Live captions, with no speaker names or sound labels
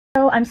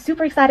So I'm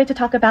super excited to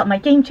talk about my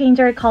game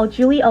changer called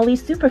Julie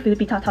Oli's Superfood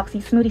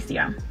VitaToxC Smoothie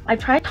Serum. I've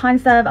tried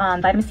tons of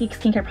vitamin C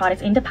skincare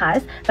products in the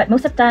past, but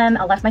most of them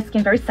left my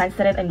skin very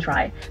sensitive and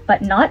dry,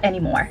 but not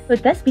anymore. So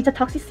this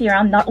VitaToxC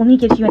Serum not only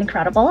gives you an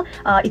incredible,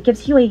 it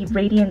gives you a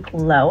radiant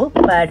glow,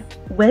 but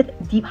with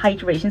deep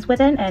hydrations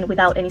within and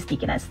without any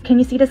stickiness. Can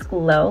you see this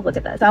glow? Look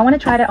at this. So I want to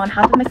try it on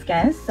half of my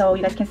skin so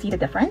you guys can see the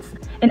difference.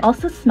 It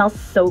also smells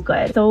so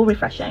good, so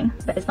refreshing,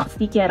 but it's not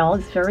sticky at all.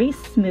 It's very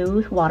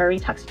smooth, watery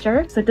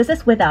texture. So this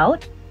is without.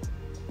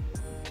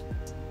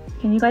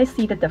 Can you guys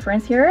see the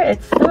difference here?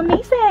 It's so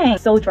amazing.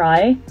 So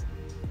dry,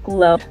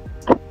 glow.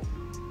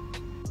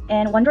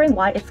 And wondering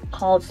why it's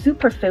called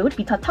Superfood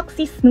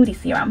VitaToxC Smoothie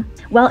Serum.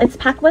 Well, it's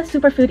packed with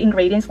superfood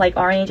ingredients like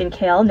orange and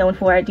kale, known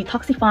for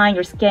detoxifying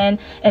your skin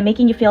and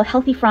making you feel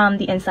healthy from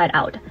the inside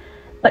out.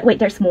 But wait,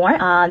 there's more.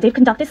 They've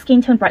conducted skin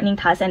tone brightening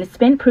tests and it's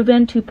been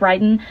proven to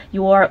brighten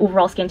your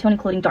overall skin tone,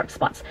 including dark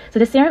spots. So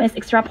the serum is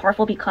extra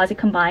powerful because it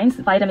combines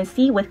vitamin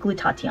C with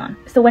glutathione.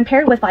 So when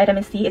paired with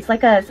vitamin C, it's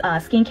like a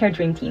skincare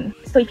dream team.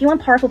 So if you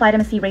want powerful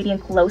vitamin C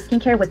radiant glow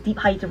skincare with deep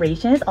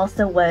hydrations,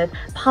 also with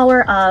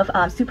power of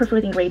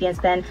superfood ingredients,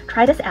 then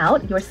try this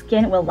out. Your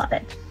skin will love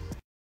it.